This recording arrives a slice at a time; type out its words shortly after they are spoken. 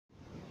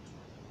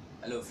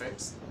Hello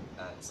friends,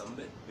 I'm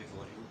Samin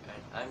before you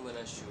and I'm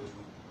gonna show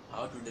you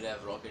how to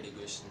derive rocket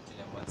equation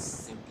in a much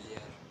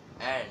simpler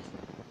and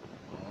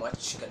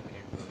much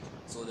convenient way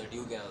so that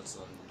you can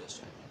also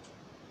understand it.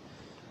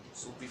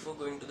 So before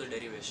going to the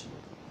derivation,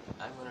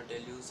 I'm gonna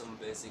tell you some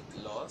basic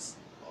laws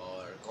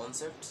or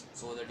concepts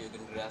so that you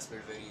can grasp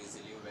it very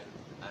easily when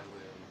I'm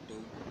going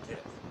to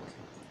derive. Okay.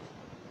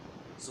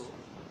 So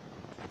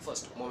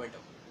first,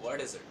 momentum.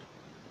 What is it?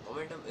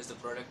 Momentum is the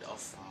product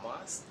of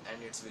mass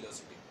and its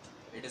velocity.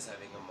 It is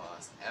having a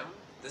mass m.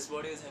 This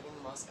body is having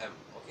mass m.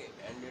 Okay,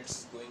 and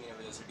it's going in a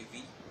velocity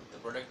v. The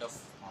product of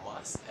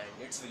mass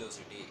and its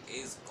velocity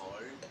is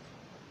called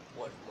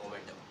what?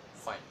 Momentum.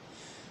 Fine.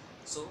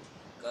 So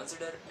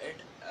consider it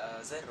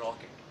as a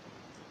rocket.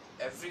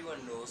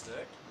 Everyone knows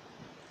that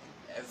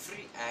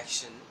every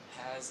action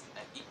has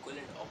an equal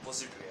and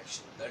opposite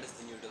reaction. That is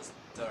the Newton's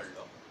third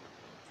law.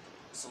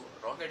 So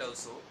rocket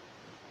also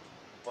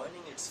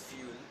burning its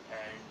fuel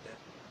and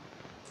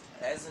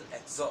as an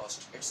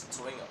exhaust it's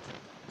throwing up,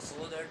 so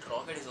that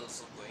rocket is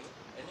also going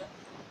in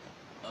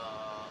a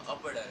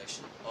upper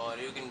direction, or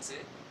you can say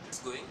it's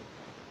going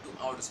to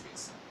outer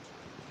space.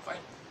 Fine.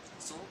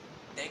 So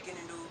taken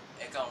into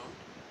account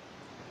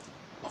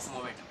of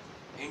momentum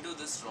into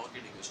this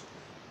rocket equation,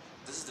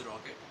 this is the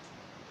rocket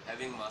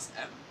having mass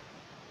m.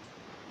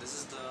 This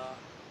is the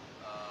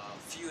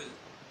fuel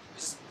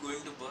which is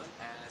going to burn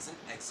as an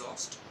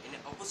exhaust in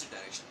an opposite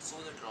direction, so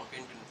that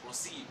rocket can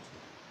proceed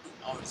to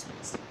outer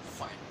space.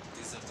 Fine.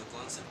 These are the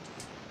concept.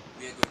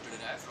 We are going to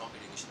derive rocket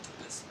equation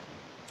through this.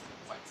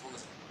 Fine.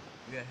 Focus.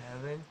 We are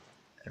having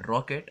a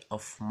rocket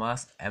of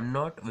mass m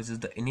naught, which is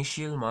the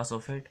initial mass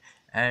of it,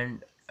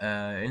 and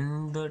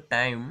in the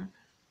time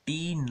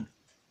t,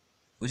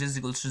 which is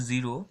equals to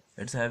 0,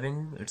 it's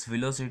having its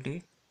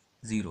velocity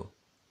 0.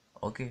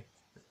 Okay,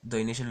 the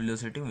initial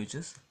velocity which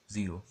is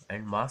 0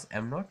 and mass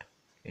m naught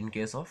in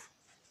case of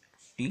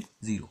t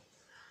 0.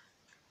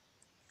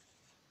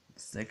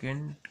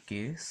 Second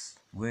case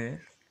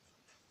where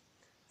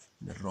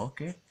the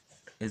rocket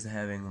is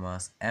having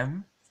mass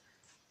m,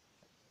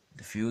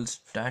 the fuel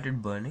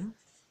started burning.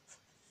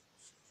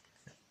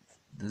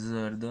 These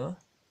are the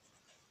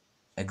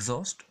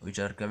exhaust which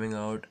are coming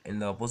out in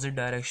the opposite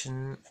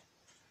direction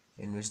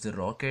in which the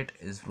rocket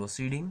is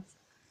proceeding,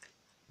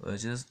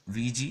 which is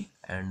vg,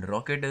 and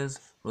rocket is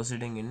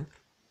proceeding in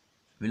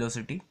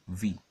velocity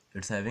v.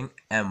 It's having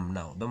m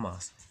now, the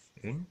mass,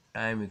 in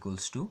time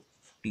equals to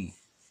t.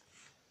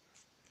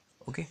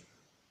 Okay,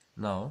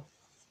 now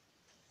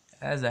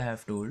as I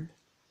have told,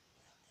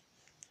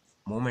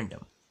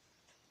 momentum,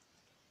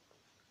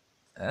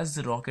 as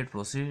the rocket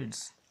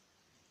proceeds,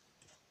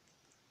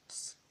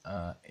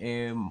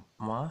 a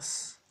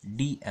mass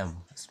dm,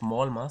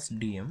 small mass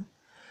dm,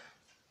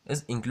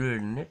 is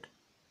included in it,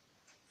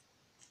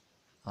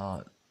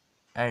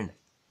 and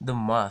the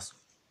mass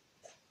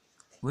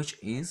which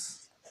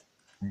is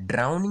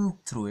drowning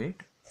through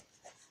it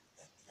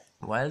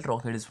while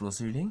rocket is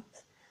proceeding,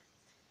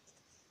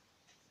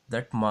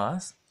 that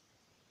mass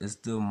is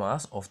the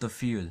mass of the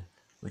fuel,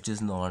 which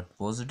is not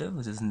positive,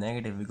 which is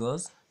negative,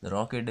 because the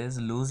rocket is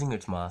losing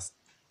its mass.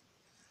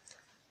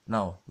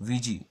 Now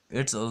vg,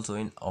 it's also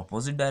in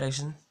opposite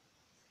direction,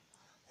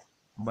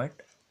 but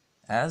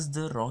as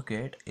the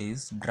rocket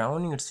is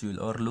drowning its fuel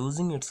or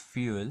losing its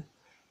fuel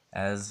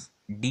as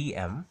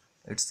dm,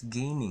 it's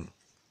gaining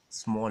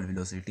small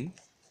velocity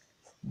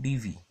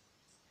dv,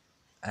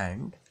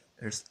 and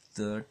it's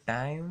the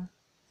time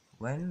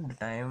when the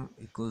time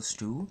equals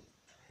to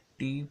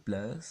t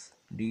plus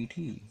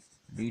dt.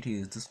 dt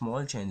is the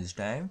small change in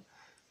time,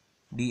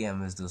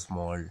 dm is the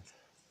small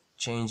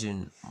change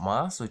in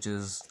mass which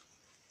is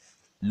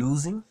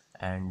losing,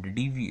 and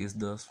dv is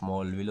the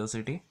small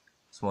velocity,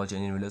 small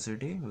change in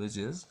velocity, which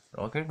is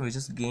rocket which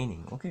is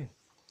gaining. Okay,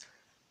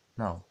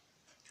 now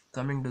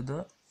coming to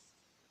the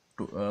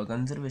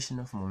conservation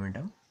of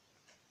momentum.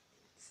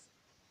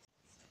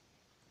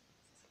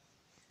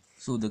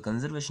 So the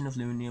conservation of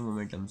linear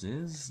momentums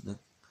is the,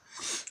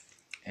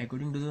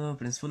 according to the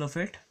principle of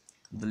it,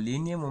 the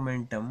linear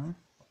momentum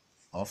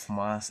of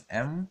mass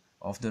m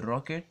of the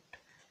rocket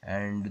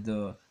and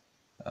the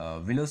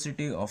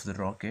velocity of the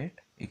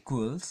rocket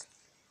equals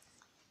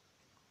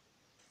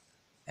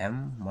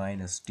m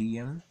minus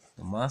dm.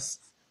 The mass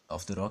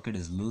of the rocket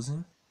is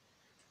losing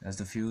as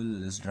the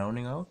fuel is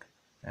drowning out,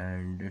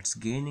 and it's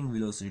gaining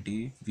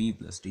velocity v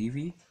plus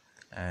dv,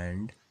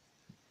 and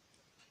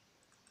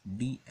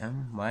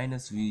dm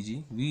minus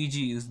vg.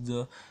 vg is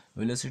the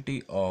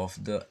velocity of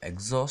the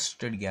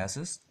exhausting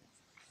gases,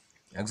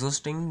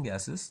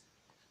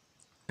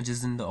 which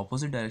is in the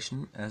opposite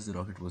direction as the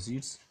rocket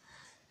proceeds.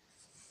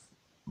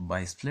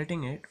 By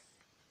splitting it,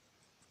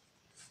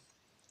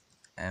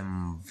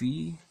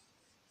 mv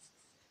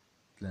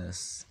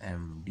plus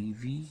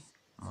mdv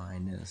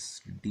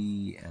minus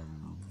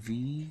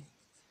dmv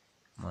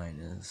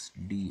minus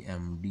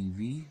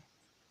dmdv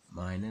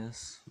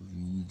minus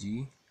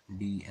vg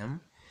dm.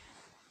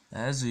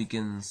 As we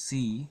can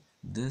see,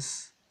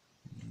 this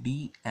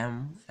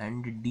dm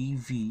and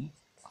dv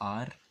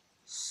are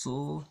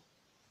so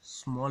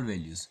small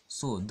values,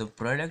 so the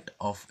product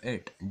of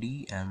it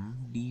dm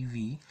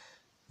dv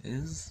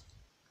is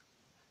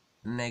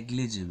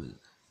negligible,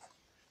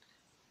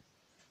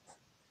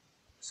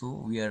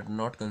 so we are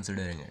not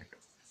considering it.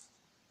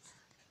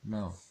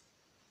 Now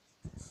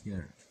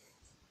here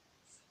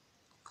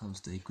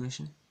comes the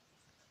equation.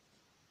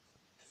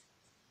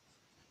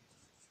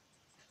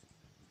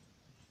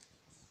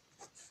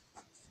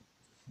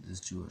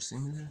 These two are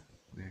similar.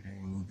 We are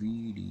taking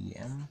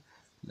vdm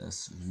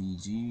plus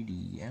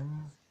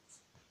vgdm.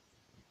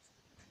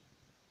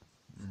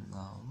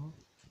 Now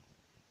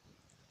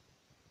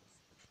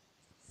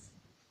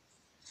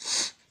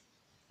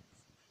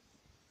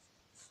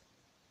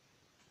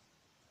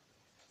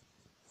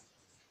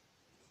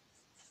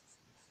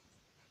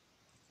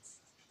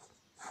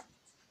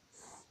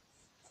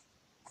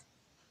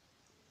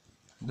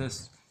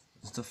this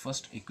is the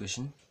first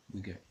equation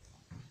we get.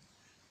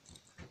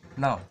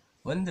 Now,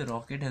 when the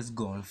rocket has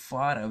gone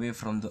far away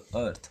from the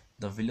Earth,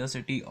 the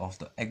velocity of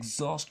the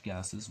exhaust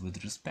gases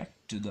with respect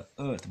to the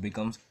Earth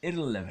becomes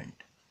irrelevant.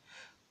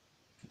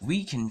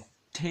 We can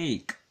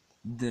take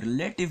the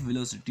relative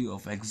velocity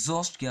of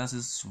exhaust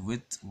gases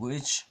with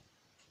which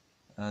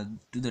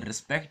to the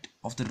respect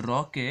of the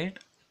rocket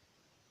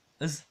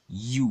is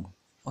u.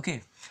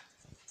 Okay.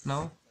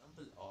 Now,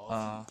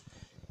 uh,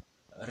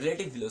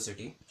 relative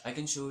velocity, I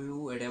can show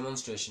you a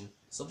demonstration.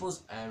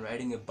 Suppose I am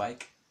riding a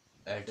bike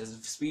at a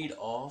speed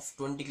of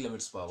 20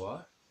 kilometers per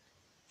hour,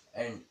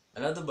 and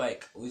another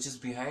bike which is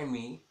behind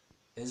me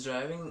is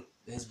driving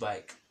his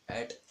bike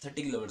at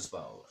 30 kilometers per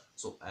hour.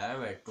 So I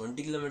am at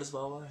 20 kilometers per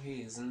hour,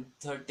 he is in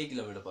 30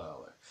 kilometers per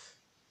hour.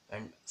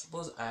 And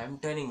suppose I am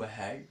turning my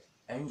head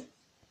and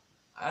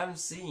I am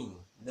seeing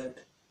that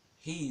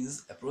he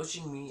is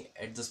approaching me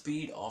at the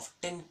speed of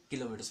 10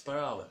 kilometers per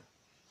hour.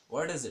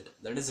 What is it?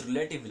 That is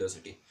relative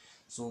velocity.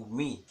 So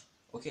me,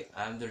 okay,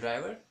 I am the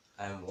driver,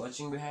 I am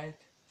watching behind,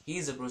 he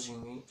is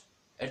approaching me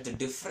at the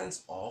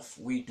difference of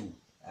v2,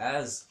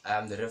 as I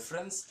am the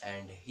reference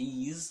and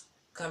he is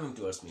coming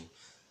towards me.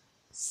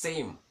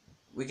 Same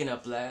we can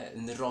apply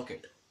in the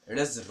rocket. It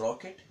is the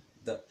rocket,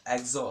 the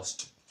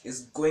exhaust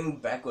is going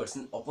backwards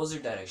in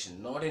opposite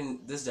direction, not in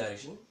this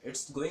direction,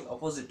 it's going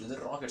opposite to the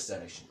rocket's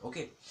direction.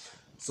 Okay,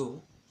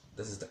 so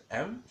this is the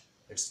m,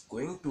 it's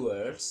going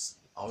towards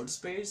outer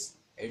space,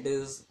 it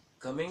is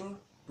coming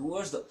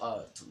towards the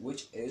earth,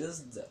 which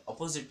is the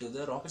opposite to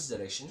the rocket's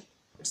direction,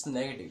 it's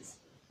negative.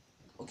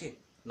 Okay,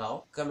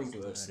 now coming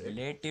towards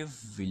relative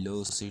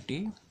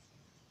velocity.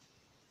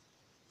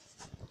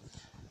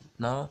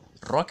 Now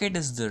rocket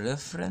is the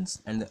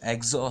reference and the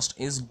exhaust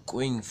is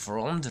going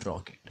from the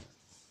rocket.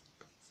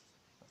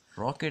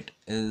 Rocket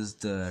is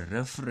the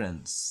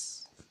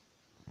reference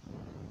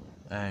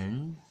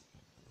and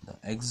the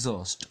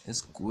exhaust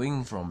is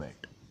going from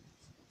it.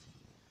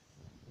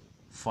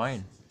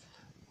 Fine.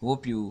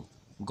 Hope you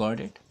got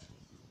it.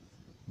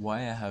 Why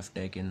I have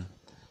taken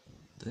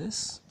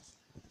this.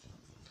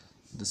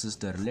 This is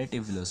the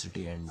relative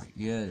velocity and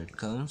here it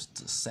comes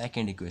the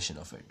second equation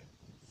of it.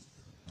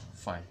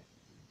 Fine.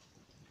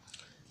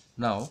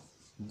 Now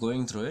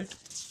going through it.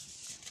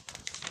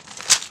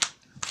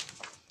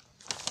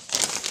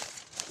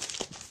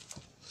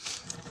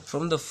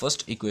 From the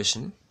first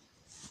equation,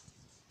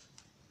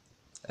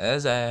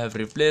 as I have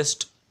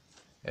replaced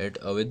it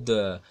with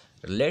the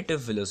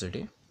relative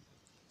velocity,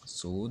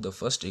 so the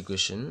first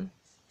equation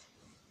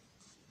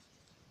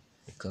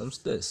becomes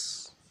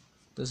this.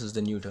 This is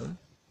the new term.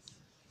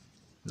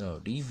 Now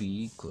dv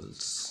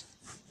equals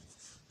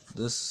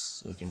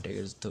this, we can take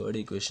it as third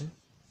equation.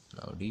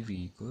 Now dv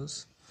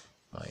equals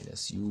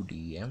minus u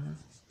dm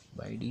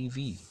by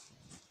dv.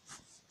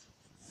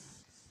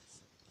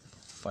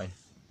 Fine.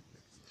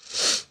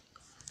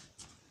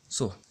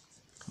 So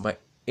by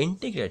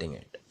integrating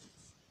it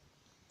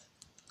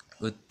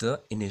with the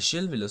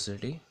initial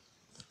velocity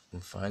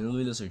and final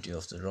velocity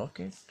of the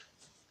rocket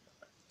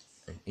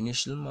and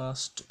initial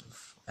mass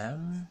of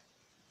m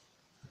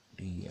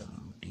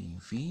dm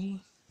dv,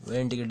 we're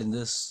integrating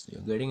this,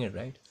 you're getting it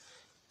right.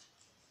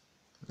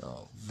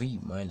 Now v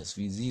minus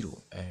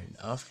v0, and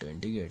after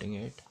integrating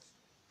it,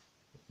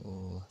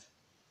 oh,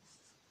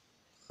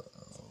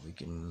 we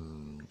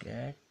can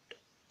get,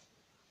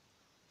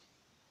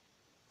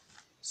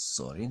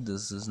 sorry,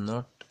 this is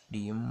not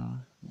dm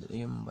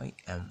by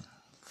m.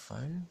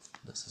 Fine,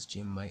 this is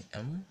dm by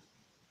m.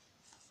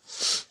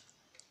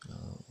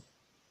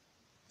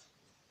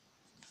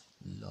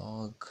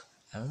 Log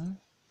m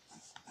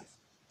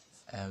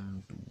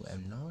to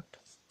m naught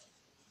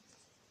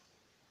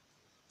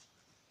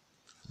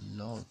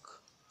log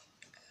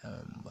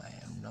m by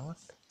m naught.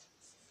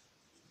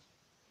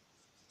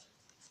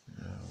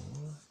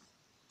 Now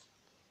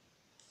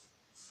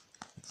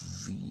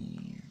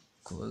v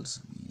equals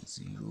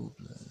v0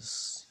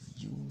 plus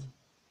u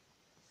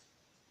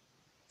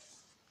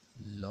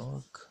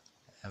log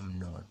m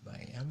naught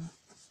by m.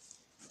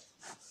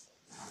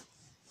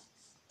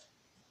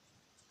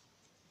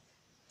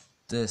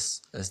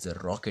 This is the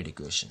rocket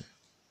equation.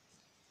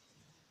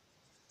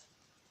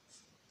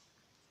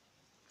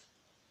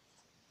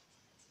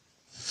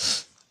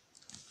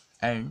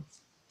 And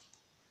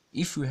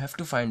if we have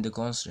to find the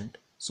constant,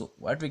 so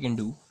what we can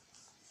do,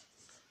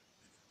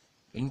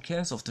 in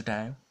case of the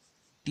time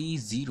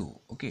t0,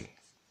 okay,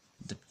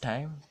 the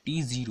time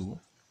t0,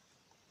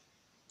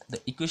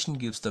 the equation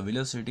gives the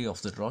velocity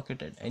of the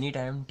rocket at any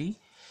time t.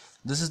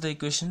 This is the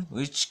equation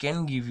which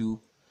can give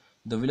you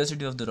the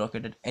velocity of the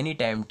rocket at any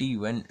time t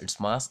when its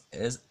mass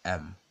is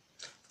m.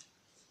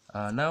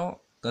 Now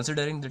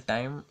considering the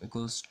time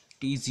equals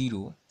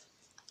t0,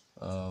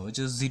 which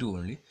is 0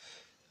 only,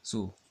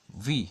 so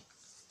v,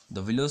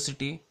 the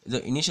velocity,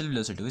 the initial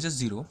velocity which is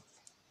 0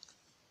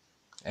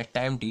 at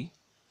time t,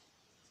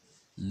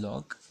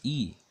 log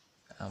e,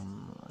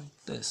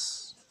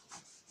 this,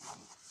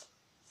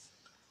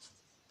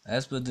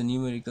 as per the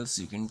numericals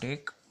you can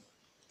take,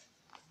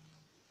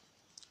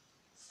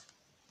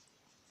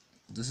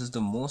 this is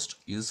the most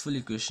useful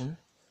equation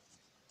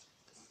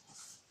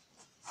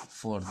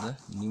for the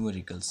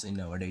numericals in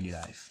our daily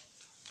life.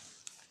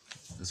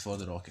 This is for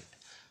the rocket.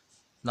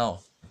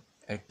 Now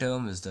a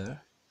term is the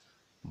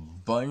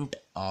burnt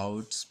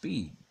out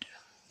speed.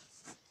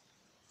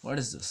 What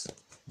is this?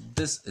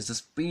 This is the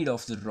speed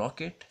of the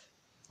rocket,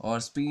 or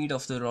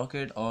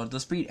the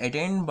speed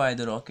attained by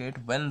the rocket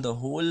when the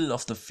whole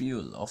of the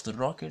fuel of the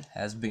rocket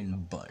has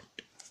been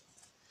burnt.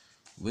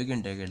 We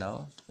can take it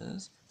out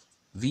as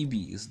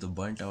VB is the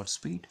burnt out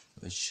speed,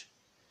 which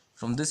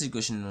from this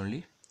equation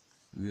only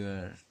we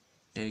are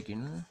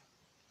taking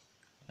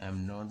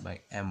m0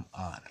 by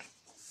mr.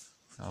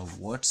 Now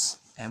what's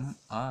mr?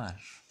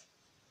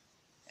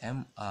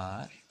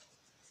 Mr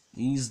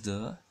is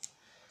the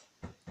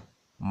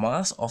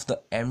mass of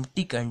the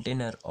empty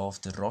container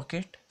of the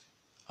rocket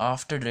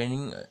after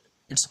draining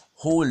its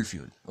whole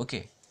fuel.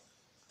 Okay,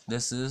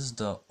 this is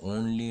the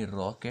only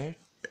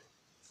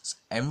rocket's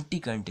empty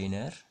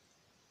container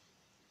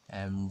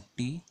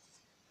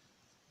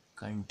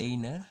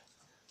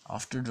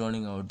after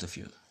drowning out the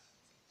fuel.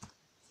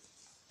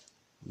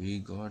 We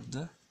got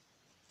the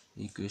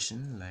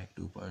equation like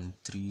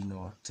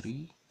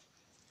 2.303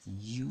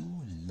 u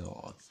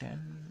log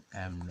 10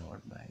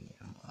 m0 by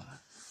mr.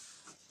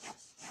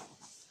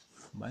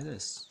 By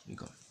this we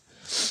got.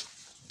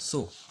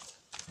 So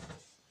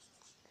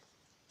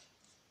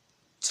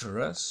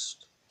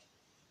thrust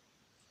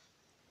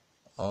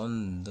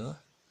on the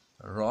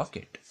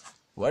rocket.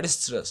 What is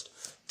thrust?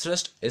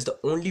 Thrust is the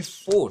only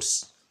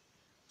force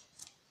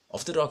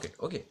of the rocket.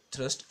 Okay,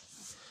 thrust.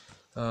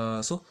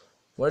 So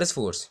what is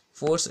force?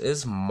 Force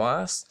is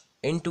mass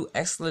into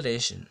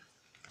acceleration.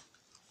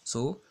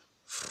 So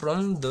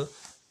from the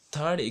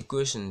third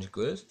equation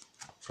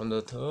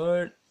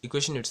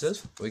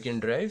itself we can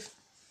derive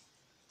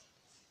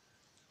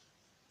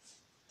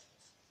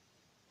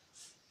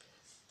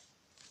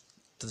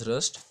the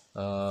thrust.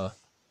 How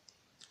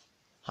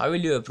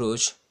will you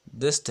approach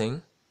this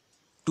thing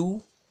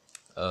to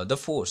the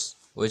force,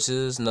 which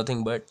is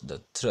nothing but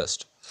the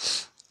thrust?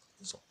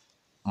 So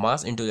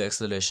mass into the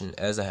acceleration,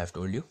 as I have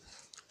told you,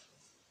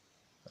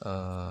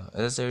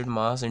 as I said,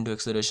 mass into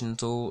acceleration.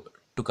 So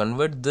to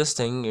convert this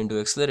thing into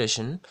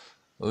acceleration,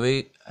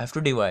 we have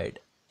to divide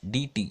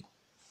dt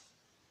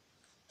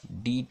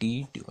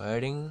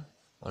dividing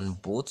on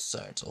both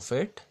sides of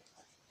it.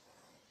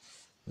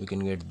 We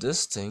can get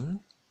this thing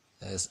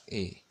as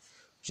a,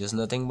 which is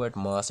nothing but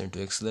mass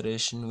into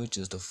acceleration, which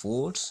is the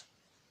force,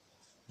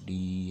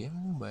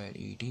 dm by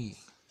dt.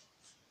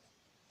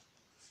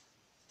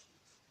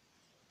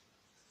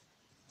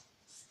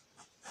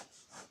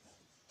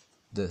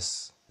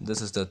 This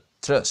is the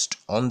thrust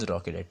on the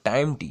rocket at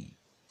time t.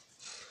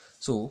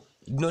 So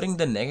ignoring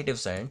the negative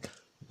sign,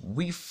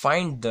 we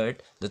find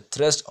that the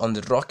thrust on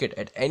the rocket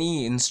at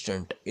any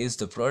instant is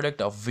the product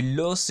of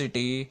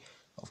velocity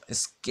of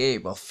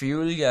escape of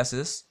fuel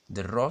gases,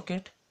 the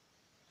rocket,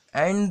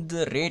 and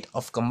the rate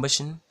of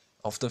combustion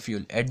of the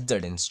fuel at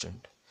that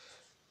instant.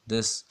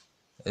 This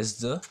is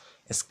the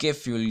escape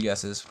fuel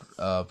gases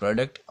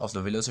product of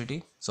the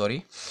velocity,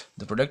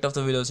 the product of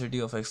the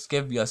velocity of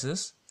escape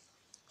gases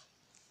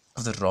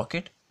of the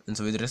rocket, and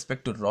so with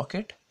respect to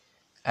rocket,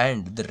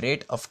 and the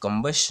rate of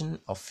combustion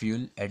of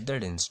fuel at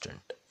that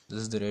instant.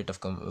 This is the rate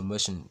of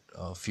combustion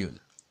of fuel.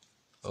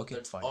 Okay,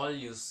 that's fine. All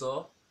you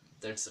saw,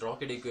 that's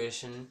rocket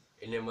equation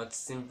in a much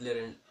simpler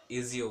and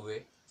easier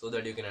way, so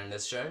that you can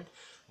understand.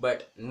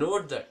 But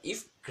note that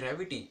if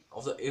gravity,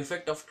 of the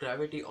effect of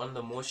gravity on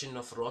the motion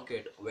of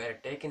rocket were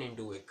taken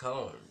into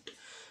account,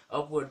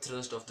 upward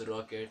thrust of the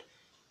rocket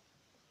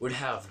would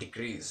have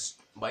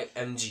decreased by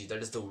mg,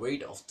 that is the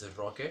weight of the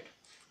rocket.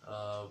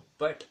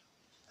 But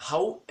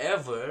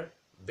however,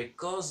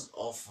 because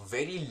of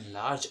very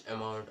large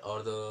amount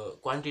or the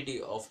quantity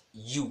of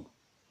u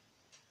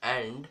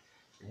and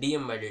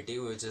dm by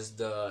dt, which is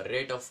the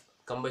rate of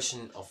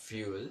combustion of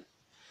fuel,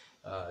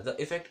 the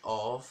effect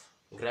of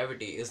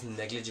gravity is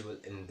negligible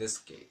in this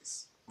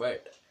case.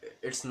 But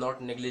it's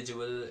not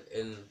negligible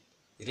in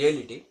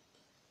reality.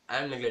 I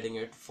am neglecting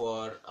it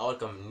for our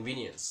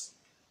convenience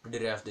to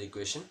derive the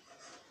equation.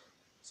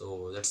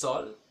 So that's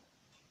all.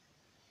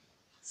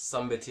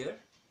 Sambit here.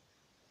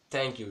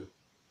 Thank you.